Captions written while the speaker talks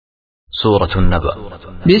سورة النبأ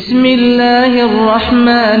بسم الله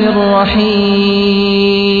الرحمن الرحيم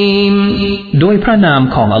โดยพระนาม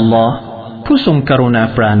ของอัลลอฮ์ผู้ทรงกรุณา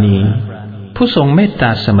ปราณีผู้ทรงเมตต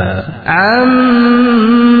าเสมอ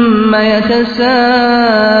عَمَّ يَتَسَاءَلُونَ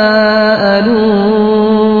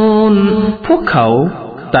พวกเขา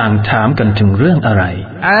ต่างถามกันถึงเรื่องอะไร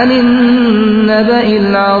عَنِ النَّبَإِ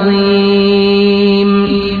الْعَظِيمِ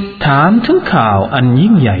ถามถึงข่าวอัน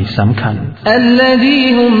ยิ่งใหญ่สำคัญ الَّذِي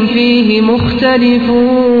هُمْ فِيهِ مُخْتَلِفُونَ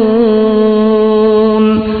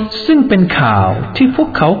ซึ่งเป็นข่าวที่พวก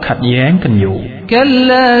เขาขัดแย้งกันอยู่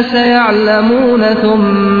كَلَّا سَيَعْلَمُونَ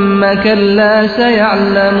ثُمَّ كَلَّا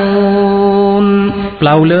سَيَعْلَمُونَ เป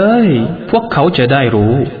ล่าเลยพวกเขาจะได้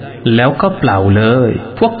รู้แล้วก็เปล่าเลย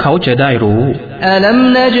พวกเขาจะได้รู้ أَلَمْ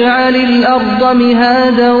نَجْعَلِ الْأَرْضَ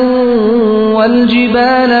مِهَادًا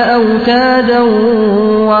وَالْجِبَالَ أَوْتَادًا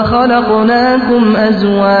وَخَلَقْنَاكُمْ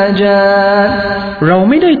أَزْوَاجًا เรา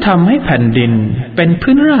ไม่ได้ทำให้แผ่นดินเป็น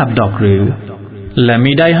พื้นราบดอกหรือและ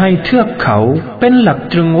มิได้ให้เทือกเขาเป็นหลัก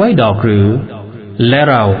ตรึงไว้ดอกหรือและ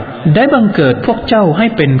เราได้บังเกิดพวกเจ้าให้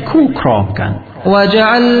เป็นคู่ครองกัน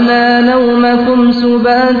وَجَعَلْنَا نَوْمَكُمْ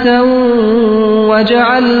سُبَاتًا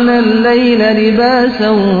وَجَعَلْنَا اللَّيْلَ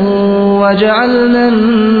لِبَاسًا وَجَعَلْنَا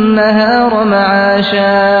النَّهَارَ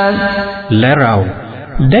مَعَاشًا และเรา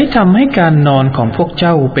ได้ทำให้การนอนของพวกเ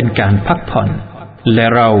จ้าเป็นการพักผ่อนและ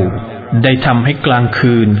เราได้ทำให้กลาง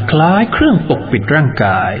คืนคล้ายเครื่องปกปิดร่างก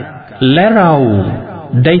ายและเรา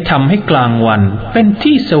ได้ทำให้กลางวันเป็น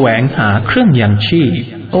ที่แสวงหาเครื่องยังชีพ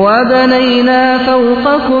وَبَنَيْنَا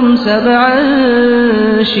فَوْقَكُمْ سَبْعًا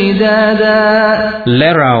شِدَادًا และ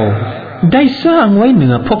เราได้สร้างไว้เหนื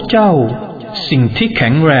อพวกเจ้าสิ่งที่แข็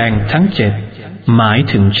งแรงทั้งเจ็ดหมาย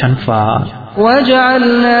ถึงชั้นฟ้า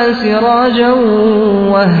وَجَعَلْنَا سِرَاجًا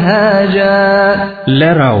وَهَّاجًا และ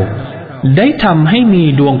เราได้ทำให้มี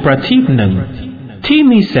ดวงประทีปหนึ่งที่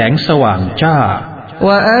มีแสงสว่างจ้า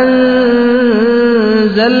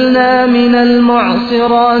وأنزلنا من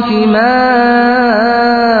المعصرات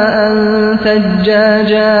ماء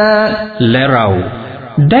ثجاجا และเรา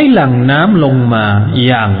ได้หลั่งน้ำลงมา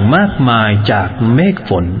อย่างมากมายจากเมฆฝ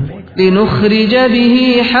น لنخرج به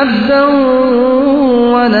حبا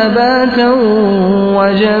ونباتا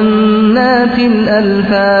وجنات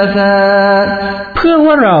ألفافا เพื่อ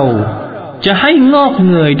ว่าเราจะให้งอก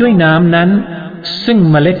เงยด้วยน้ำนั้นซึ่ง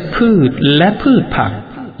เมล็ดพืชและพืชผัก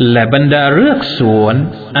และบรรดาเรือกสวน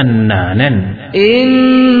อันหนาแน่นอิน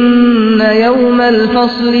นยอมัลฟั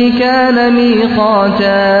ศลิกานมีฆาต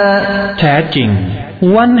าแท้จริง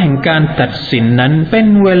วันแห่งการตัดสินนั้นเป็น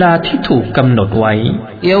เวลาที่ถูกกำหนดไว้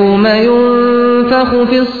ยอมยุนฟัค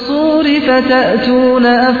ฟิศซูรฟะตะตูน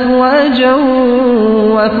อัฟวาจ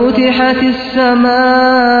วะฟุติฮะติสสมา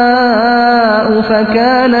อุฟะก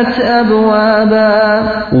านัตอับวาบา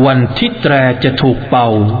วันที่แตรจะถูกเป่า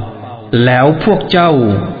แล้วพวกเจ้า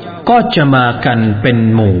ก็จะมากันเป็น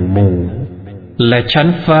หมู่และชั้น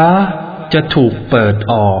ฟ้าจะถูกเปิด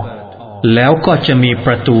ออกแล้วก็จะมีป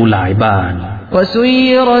ระตูหลายบาน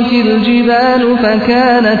وسيرت الجبال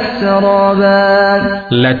فكانت سرابا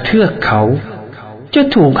และเทือกเขาจะ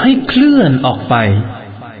ถูกให้เคลื่อนออกไป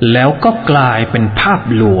แล้วก็กลายเป็นภาพ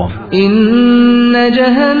ลวงอินนจะ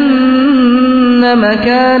ฮันนมก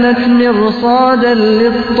านตมิรซาดัลลิ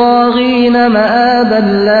ฏฏากีนมะอาบัล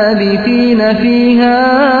ลาบิฟีนฟีฮา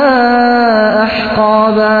อัฮกา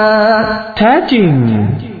บาแท้จริง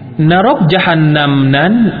นรกญะฮันนัมนั้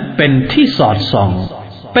นเป็นที่สอดส่อง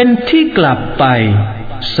เป็นที่กลับไป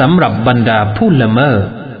สำหรับบรรดาผู้ละเมิด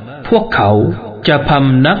พวกเขาจะพ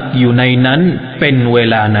ำนักอยู่ในนั้นเป็นเว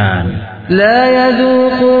ลานานلا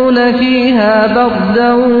يذوقون فيها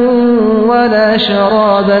بردا ولا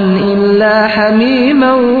شرابا إلا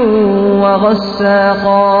حميما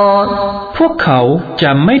وغساقا พวกเขาจ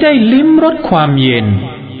ะไม่ได้ลิ้มรสความเย็น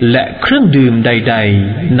และเครื่องดื่มใด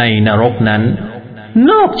ๆในนรกนั้น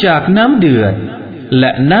นอกจากน้ำเดือดแล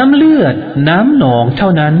ะน้ำเลือดน้ำหนองเท่า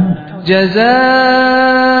นั้น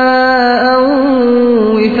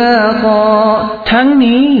ทั้ง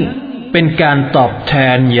นี้เป็นการตอบแท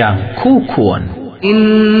นอย่างคู่ควรอิน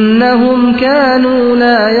นะฮุมกานูล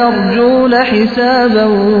ายรจูนฮิซาบะ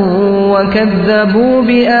วะคัซซะบู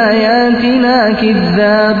บิอายาตินาคิซซ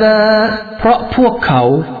าบะเพราะพวกเขา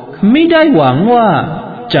ไม่ได้หวังว่า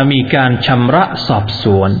จะมีการชำระสอบส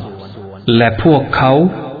วนและพวกเขา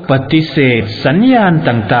ปฏิเสธสัญญาณ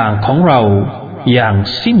ต่างๆของเราอย่าง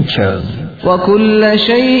สิ้นเชิงوكل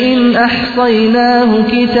شيء أحصيناه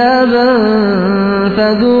كتابا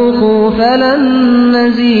فذوقوا فلن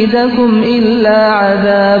نزيدكم إلا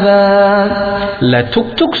عذابا และ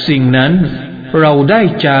ทุกๆสิ่งนั้นเราได้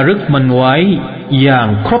จารึกมันไว้อย่าง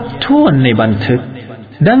ครบถ้วนในบันทึก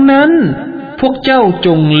ดังนั้น พวกเจ้าจ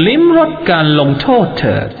งลิ้มรสการลงโทษเ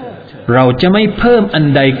ถิดเราจะไม่เพิ่มอัน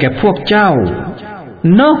ใดแก่พวกเจ้า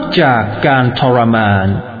นอกจากการทรมาน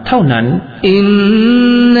เท่านั้นอิน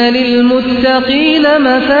นัลิลมุตตะกีนม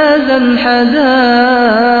ะฟาซันฮะดา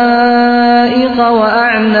อิกวะอะ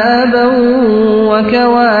อนาบันวะกะ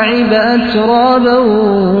วาอิบอัตราบัน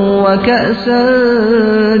วะกะซัน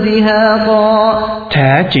ดิฮาฏอแ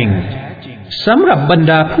ท้จริงสำหรับบรร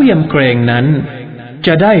ดาผู้ยำเกรงนั้นจ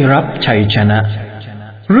ะได้รับชัยชนะ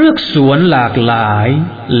เลือกสวนหลากหลาย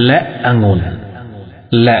และองุ่น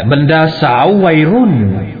และบรรดาสาววัยรุ่น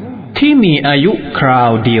ที่มีอายุครา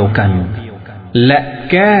วเดียวกันและ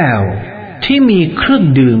แก้วที่มีเครื่อง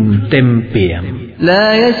ดื่มเต็มเปี่ยม لا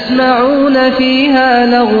يسمعون فيها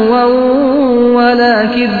لغوا ولا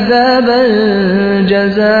كذابا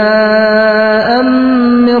جزاء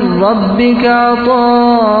من ربك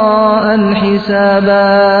عطاء حسابا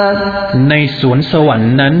ในสวนสวรร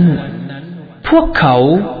ค์นั้นพวกเขา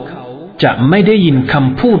จะไม่ได้ยินค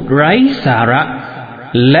ำพูดไร้สาระ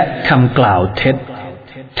และคำกล่าวเท็จ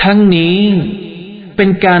ทั้งนี้เป็น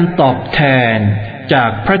การตอบแทนจา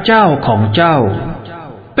กพระเจ้าของเจ้า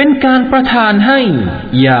เป็นการประทานให้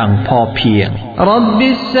อย่างพอเพียงร็อบบิ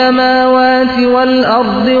สสมาวาติวัลอั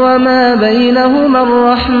รฎิวะมาบัยนะฮุมัรเ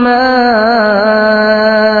ราะห์มา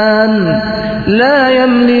นลายั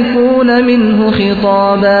มลิกูนมินฮุขิฏ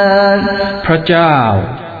าบาพระเจ้า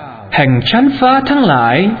แห่งชั้นฟ้าทั้งหลา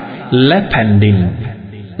ยและแผ่นดิน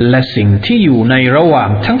และสิ่งที่อยู่ในระหว่าง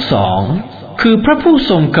ทั้งสองคือพระผู้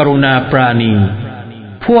ทรงกรุณาปราณี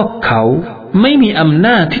พวกเขาไม่มีอำน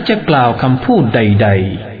าจที่จะกล่าวคำพูดใด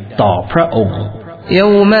ๆต่อพระองค์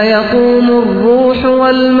يوم يقوم الروح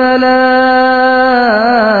والملائكة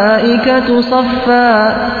صفا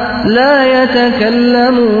لا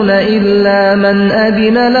يتكلمون إلا من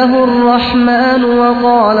أذن له الرحمن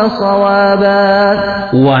وقال صوابا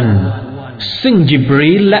วันซึ่งญิบ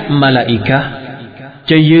รีลและมลาอิกะฮ์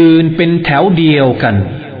จะยืนเป็นแถวเดียวกัน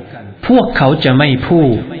พวกเขาจะไม่พู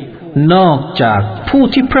ดนอกจากผู้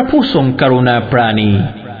ที่พระผู้ทรงกรุณาปราณี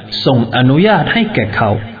ทรงอนุญาตให้แก่เข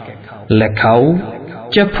าและเขา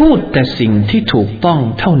จะพูดแต่สิ่งที่ถูกต้อง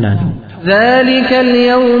เท่านั้น ذلك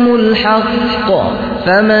اليوم الحق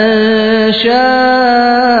فمن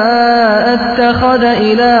شاء اتخذ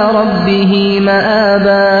إلى ربه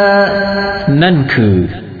مآبا นั่นคือ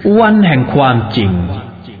วันแห่งความจริง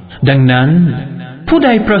ดังนั้นผู้ใด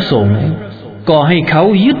ประสงค์ก็ให้เขา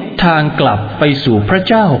ยึดทางกลับไปสู่พระ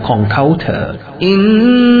เจ้าของเขาเถิดอิน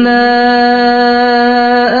นา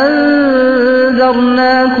อันซัรน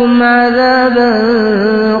าคุมอาซาบัน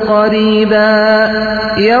กอรีบา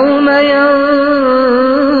ยวมยัน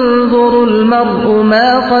ซุรุลมรอมา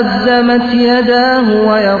กัดดมัตยดาฮุ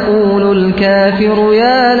วะยะกูลุลกาฟิรย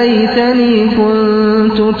าลัยตนีคุน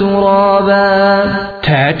ตุตุราบาแ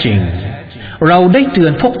ท้จริงเราได้เตือ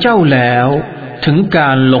นพวกเจ้าแล้วถึงก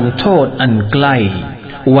ารลงโทษอันใกล้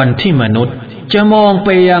วันที่มนุษย์จะมองไป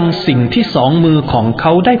ยังสิ่งที่สองมือของเข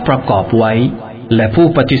าได้ประกอบไว้และผู้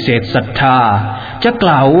ปฏิเสธศรัทธาจะก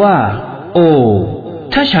ล่าวว่าโอ้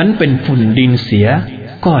ถ้าฉันเป็นฝุ่นดินเสีย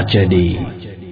ก็จะดี